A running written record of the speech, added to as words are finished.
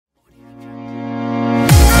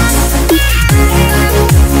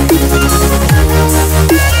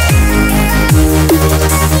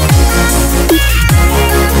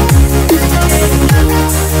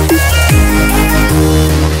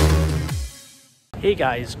Hey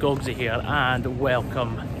guys, Goggsy here and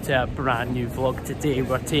welcome to a brand new vlog. Today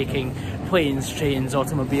we're taking planes, trains,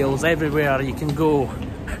 automobiles, everywhere you can go.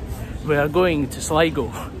 We are going to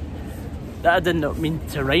Sligo. I did not mean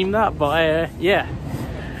to rhyme that, but yeah.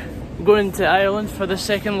 We're going to Ireland for the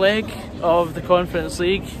second leg of the Conference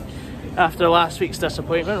League after last week's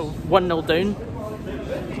disappointment, 1-0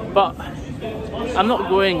 down. But I'm not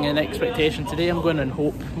going in expectation today, I'm going in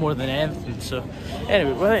hope more than anything. So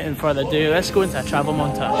anyway, without any further ado, let's go into a travel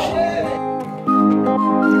montage.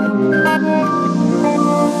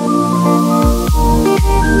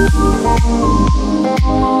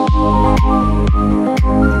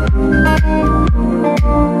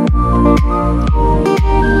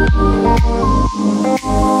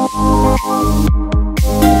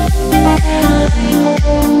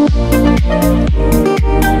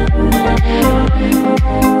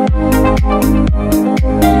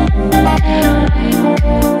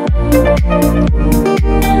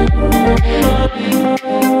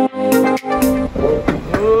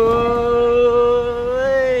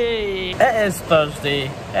 Thursday.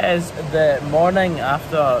 It is the morning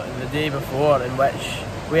after the day before, in which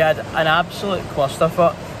we had an absolute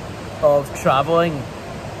clusterfuck of travelling.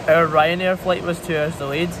 Our Ryanair flight was 2 hours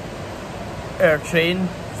delayed. Our train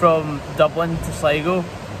from Dublin to Sligo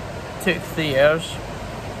took 3 hours.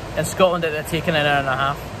 In Scotland it had taken an hour and a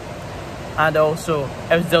half, and also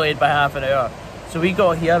it was delayed by half an hour. So we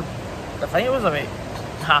got here, I think it was about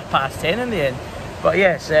 10:30 in the end. But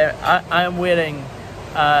yes, I am wearing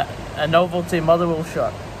a novelty Motherwell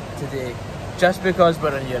shirt today, just because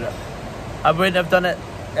we're in Europe. I wouldn't have done it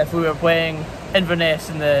if we were playing Inverness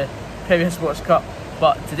in the Premier Sports Cup,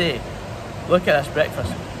 but today, look at this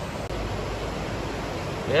breakfast.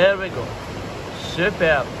 There we go.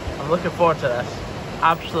 Superb. I'm looking forward to this.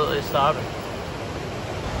 Absolutely starving.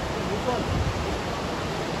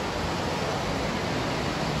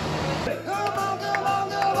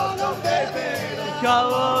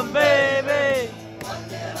 Come on, baby!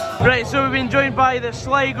 Right, so we've been joined by the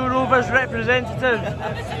Sligo Rovers representative.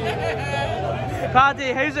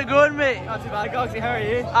 Paddy, how's it going, mate? Not too bad, Goggsy, how are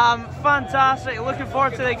you? Fantastic, looking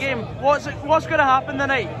forward to the game. What's going to happen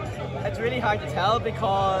tonight? It's really hard to tell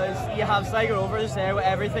because you have Sligo Rovers there with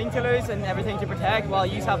everything to lose and everything to protect, while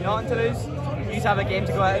you have nothing to lose. You have a game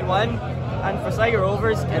to go out and win. And for Sligo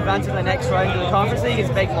Rovers, advancing to the next round of the Conference League is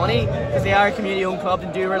big money, because they are a community-owned club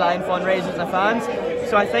and do rely on fundraisers and fans.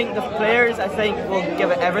 So I think the players, will give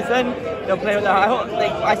it everything. They'll play with their heart.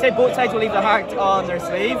 Like I said, both sides will leave their heart on their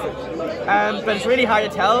sleeve. But it's really hard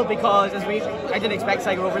to tell because I didn't expect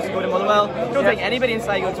Sligo Rovers to go to Motherwell. I don't think anybody in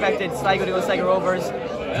Sligo expected Sligo to go to Sligo Rovers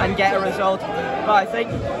and get a result. But I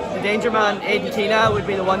think the danger man, Aidan Keena, would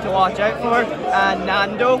be the one to watch out for. And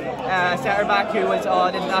Nando, centre back who was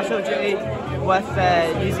on international duty with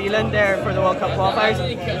New Zealand there for the World Cup qualifiers.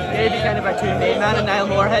 They'd be kind of our two main men, and Niall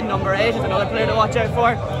Moorhead, number 8, is another player to watch out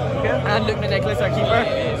for. And Luke Nicholas, our keeper.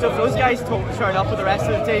 So if those guys turn up with the rest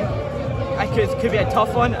of the team, it could be a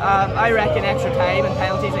tough one. I reckon extra time and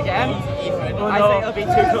penalties again. I think it'll be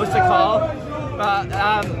too close to call. But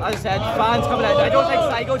as I said, fans coming out. I don't think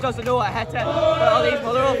Sligo doesn't know what hit it. But all these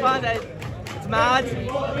Motherwell fans, it's mad.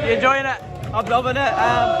 You enjoying it? I'm loving it.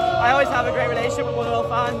 I always have a great relationship with Motherwell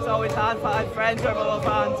fans. I always had friends who are Motherwell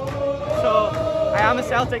fans. So I am a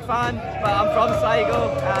Celtic fan, but I'm from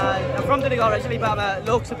Sligo. And I'm from Donegal originally, but I'm a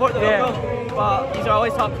local, support the local. But these are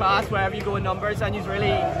always top class wherever you go in numbers, and he's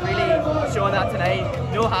really showing that tonight.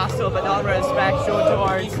 No hassle, but not respect shown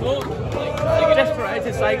towards just proud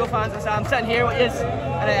to Sligo fans. I'm sitting here with you,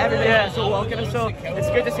 and everybody's so welcoming. So it's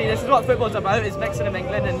good to see. This is what football's about: is mixing of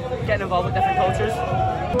England and getting involved with different cultures.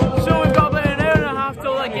 So we've got about an hour and a half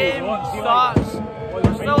till the game starts.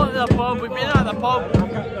 We're still at the pub. We've been at the pub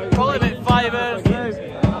probably about 5 hours now. It's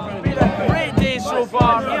been a great day so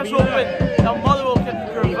far. Here's hoping that Motherwell can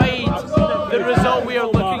provide the result we are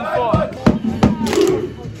looking for.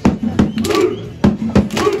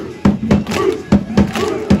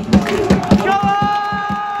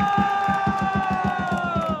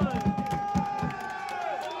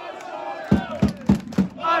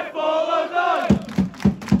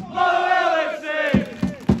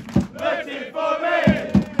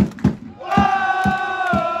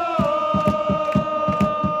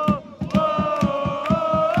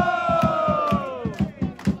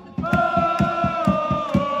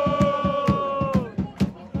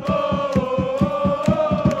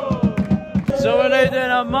 So we're now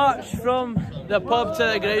doing a march from the pub to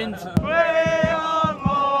the ground. We are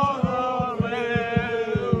Motherwell. We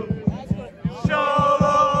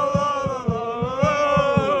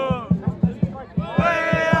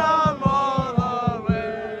are Motherwell.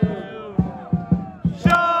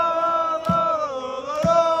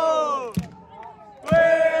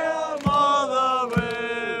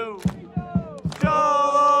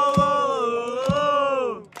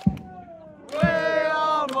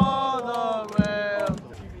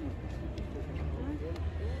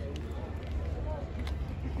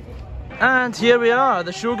 And here we are,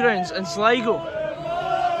 the showgrounds in Sligo.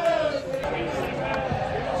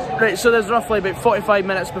 Right, so there's roughly about 45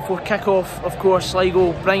 minutes before kick-off. Of course,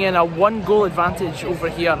 Sligo bring in a 1-goal advantage over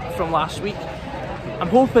here from last week. I'm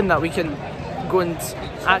hoping that we can go and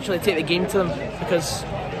actually take the game to them, because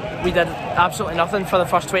we did absolutely nothing for the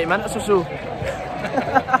first 20 minutes or so.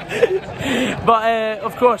 But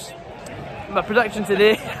of course, my prediction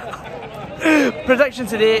today,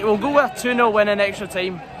 we'll go with a 2-0 win in extra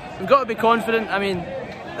time. We've got to be confident. I mean,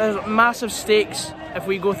 there's massive stakes if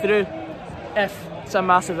we go through. If it's a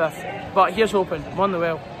massive if. But here's hoping.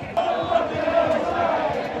 Motherwell.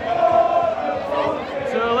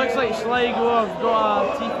 So it looks like Sligo have got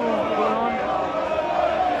a tifo going on.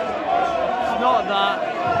 It's not that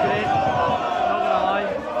great, not gonna lie.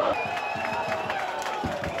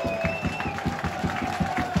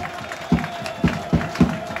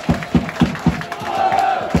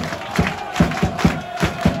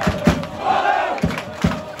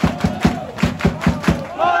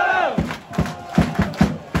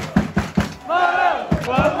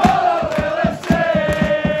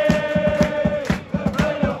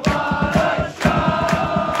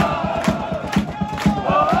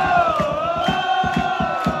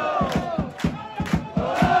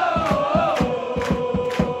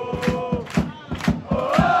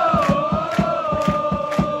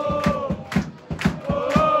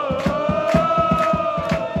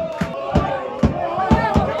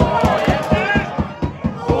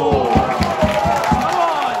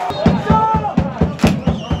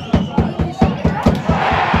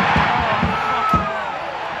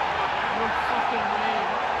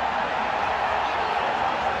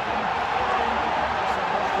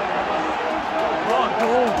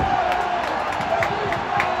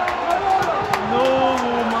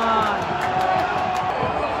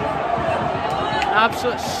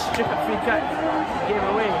 Absolute stupid free kick, game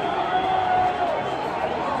away.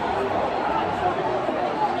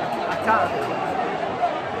 I can't.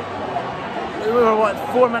 We were what,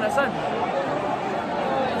 4 minutes in?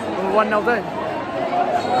 We were 1-0 down.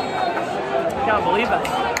 I can't believe it.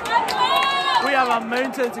 We have a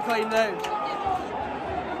mountain to climb now.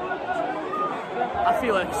 I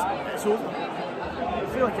feel like it's over. I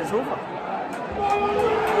feel like it's over.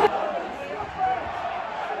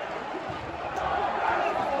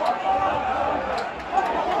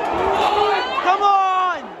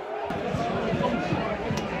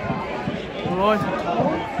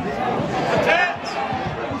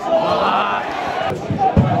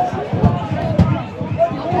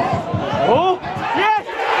 Oh, yes!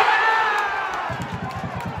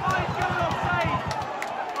 Oh, he's given offside.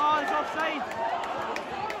 Oh, it's offside.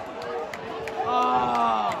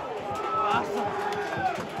 Oh, bastard.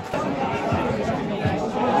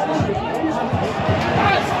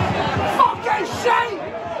 Fucking shit!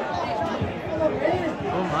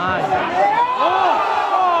 Oh my. Oh!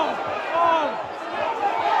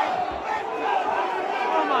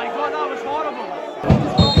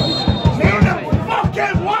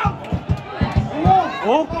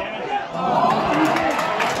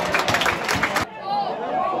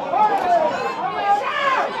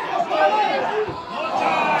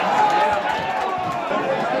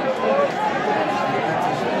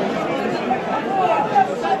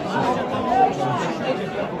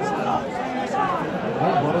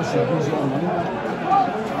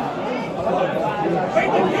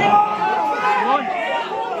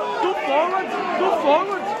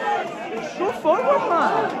 Go forward,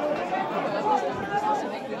 man!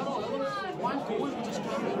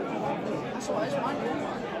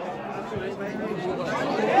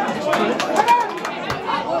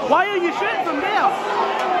 Why are you shooting from there?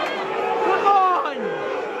 Come on!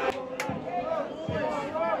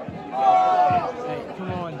 Hey,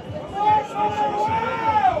 come on.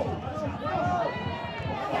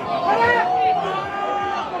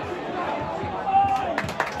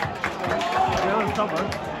 They're on cover.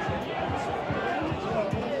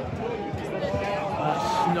 That's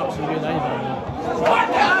not so good either.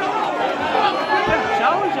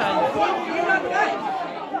 Challenging!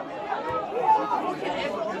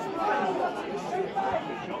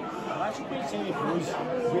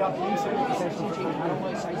 We are playing 70%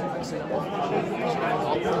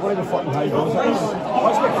 where the fucking high goes.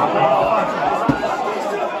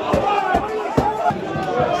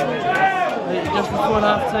 Just before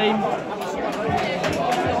half time.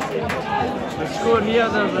 The score here,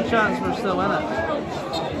 there's a chance we're still in it.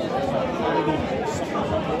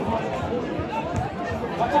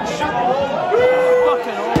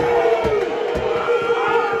 Fucking off.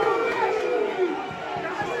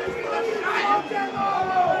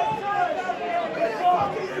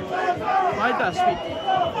 Why enjoyed this week.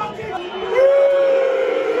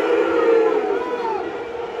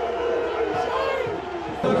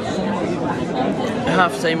 At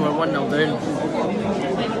half time we're 1-0 down.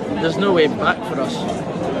 There's no way back for us.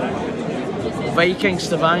 Viking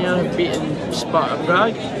Stavanger have beaten Sparta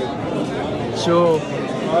Prague. So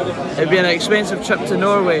it'd be an expensive trip to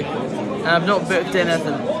Norway and I've not booked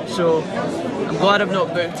anything. So I'm glad I've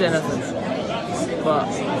not booked anything. But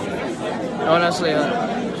honestly,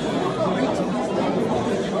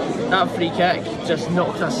 that free kick just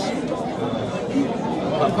knocked us.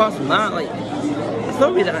 But apart from that, like, I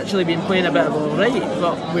thought we'd actually been playing a bit of alright,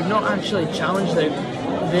 but we've not actually challenged their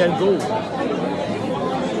goal.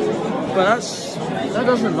 But that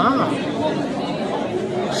doesn't matter.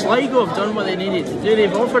 Sligo have done what they needed to do.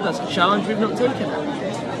 They've offered us a challenge, we've not taken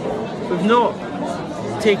it. We've not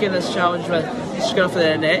taken this challenge with the scruff of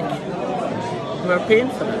their neck. We're paying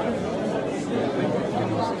for it.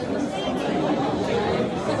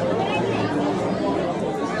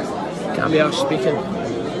 Can't be arsed speaking.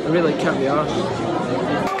 I really can't be arsed.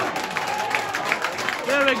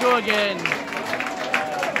 There we go again.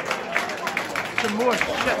 Some more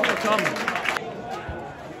shit to come.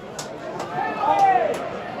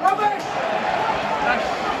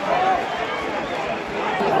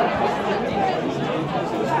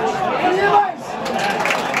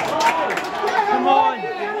 Come on.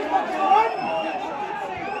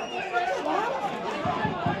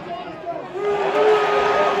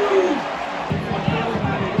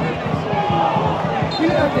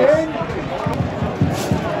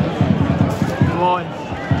 Come on.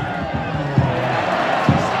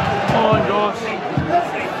 Come on, Ross.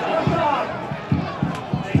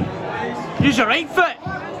 Use your right foot.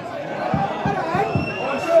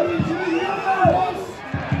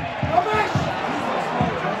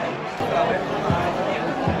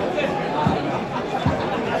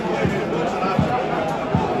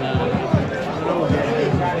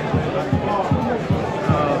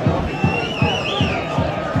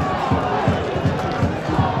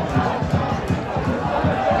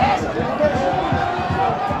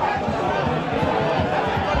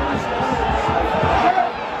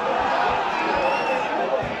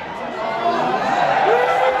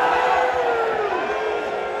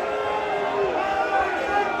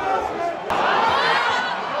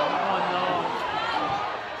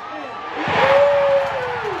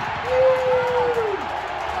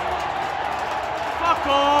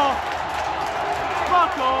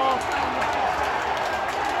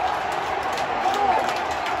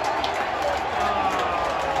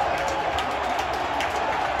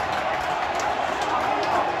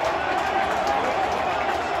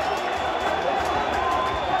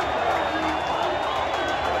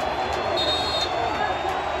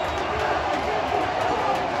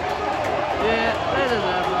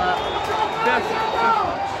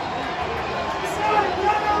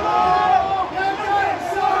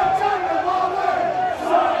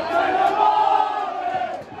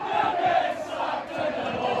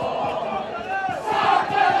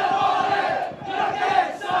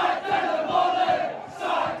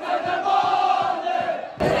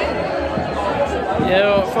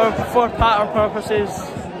 For patter purposes,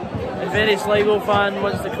 if any Sligo fan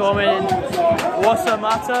wants to comment what's the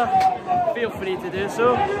matter, feel free to do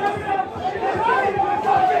so.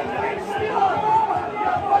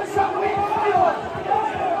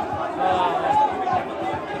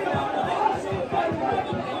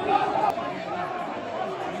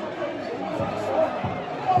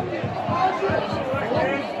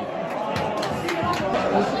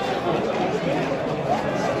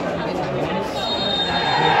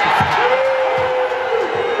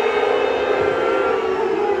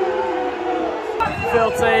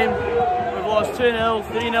 Full time, we've lost 2-0,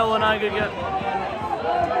 3-0 on aggregate.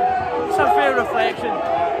 It's a fair reflection.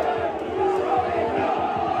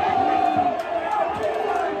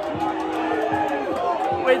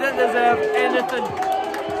 We didn't deserve anything.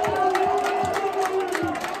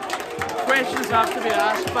 Questions have to be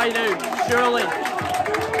asked by now, surely.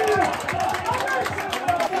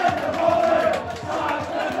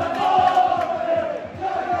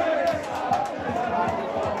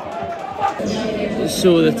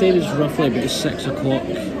 So the time is roughly about 6 o'clock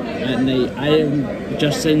at night. I am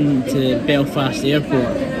just into Belfast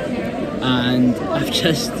Airport and I've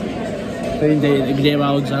just found out that Graham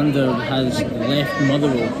Alexander has left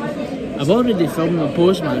Motherwell. I've already filmed the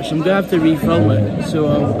post-match, so I'm going to have to refilm it. So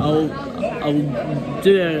I'll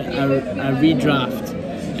do a redraft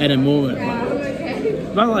in a moment.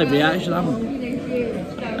 My live reaction,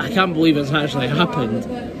 I can't believe it's actually happened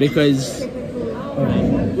because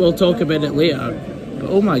we'll talk about it later. But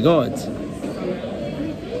oh my god,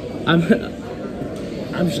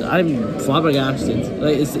 I'm flabbergasted.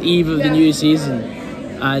 Like, it's the eve of the new season,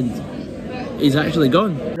 and he's actually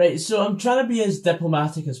gone. Right, so I'm trying to be as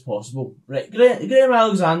diplomatic as possible. Right, Graham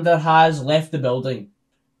Alexander has left the building.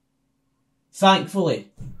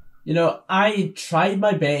 Thankfully, you know, I tried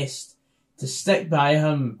my best to stick by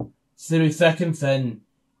him through thick and thin.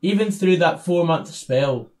 Even through that 4-month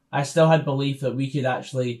spell, I still had belief that we could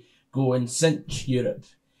actually go and cinch Europe.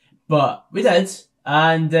 But we did,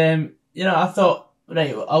 and you know, I thought,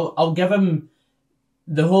 right, I'll give him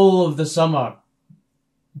the whole of the summer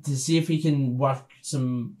to see if he can work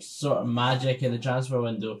some sort of magic in the transfer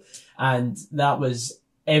window, and that was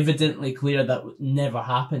evidently clear that never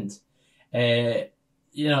happened.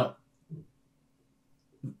 You know,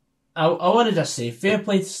 I want to just say, fair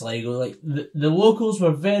play to Sligo. Like, the locals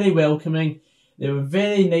were very welcoming. They were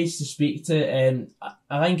very nice to speak to.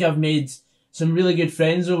 I think I've made some really good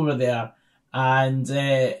friends over there. And,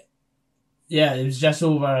 yeah, it was just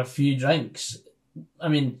over a few drinks. I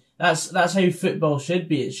mean, that's how football should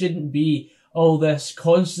be. It shouldn't be all this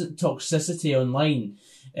constant toxicity online,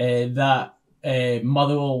 that,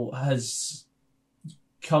 Motherwell has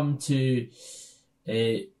come to,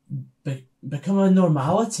 become a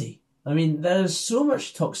normality. I mean, there's so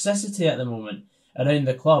much toxicity at the moment around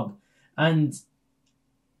the club, and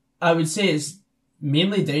I would say it's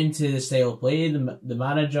mainly down to the style of play, the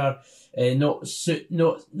manager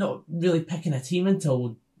not really picking a team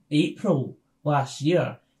until April last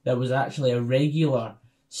year that was actually a regular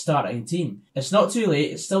starting team. It's not too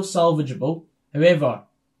late, it's still salvageable. However,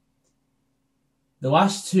 the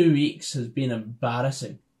last 2 weeks has been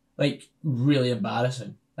embarrassing. Like, really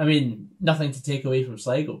embarrassing. I mean, nothing to take away from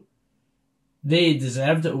Sligo. They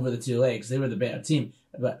deserved it over the 2 legs. They were the better team.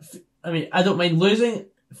 But, I mean, I don't mind losing.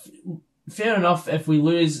 Fair enough if we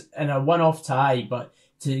lose in a one-off tie, but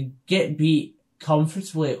to get beat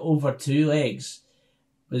comfortably over 2 legs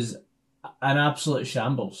was an absolute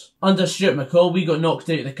shambles. Under Stuart McCall, we got knocked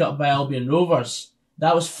out of the cup by Albion Rovers.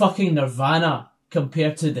 That was fucking nirvana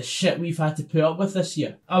compared to the shit we've had to put up with this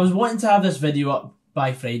year. I was wanting to have this video up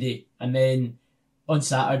by Friday, and then on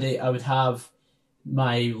Saturday I would have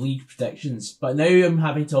my league predictions. But now I'm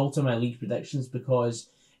having to alter my league predictions because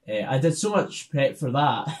I did so much prep for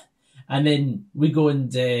that, and then we go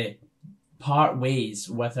and part ways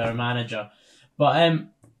with our manager. But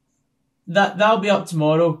that'll be up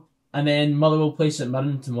tomorrow, and then Motherwell play St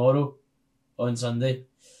Mirren tomorrow on Sunday.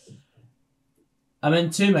 I'm in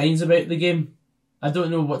two minds about the game. I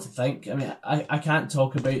don't know what to think. I mean, I can't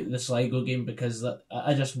talk about the Sligo game because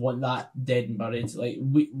I just want that dead and buried. Like,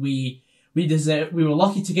 we were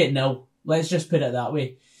lucky to get nil. Let's just put it that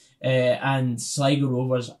way. And Sligo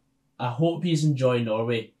Rovers, I hope he's enjoying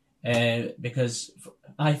Norway, because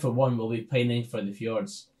I, for one, will be pining for the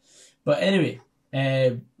fjords. But anyway,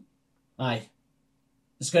 aye,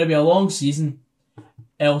 it's going to be a long season.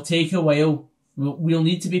 It'll take a while. We'll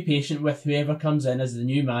need to be patient with whoever comes in as the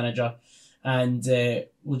new manager, and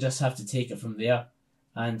we'll just have to take it from there.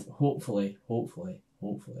 And hopefully,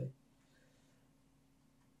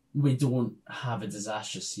 we don't have a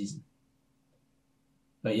disastrous season.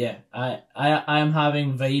 But yeah, I am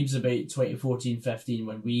having vibes about 2014-15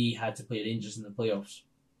 when we had to play Rangers in the playoffs.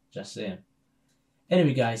 Just saying.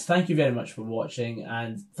 Anyway, guys, thank you very much for watching,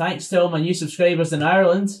 and thanks to all my new subscribers in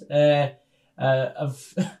Ireland. I'd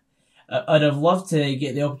have loved to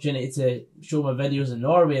get the opportunity to show my videos in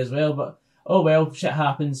Norway as well, but oh well, shit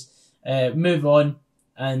happens. Move on,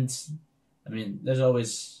 and I mean, there's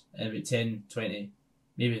always about 10, 20,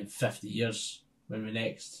 maybe 50 years when we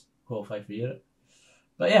next qualify for Europe.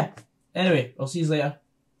 But yeah, anyway, I'll see you later.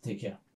 Take care.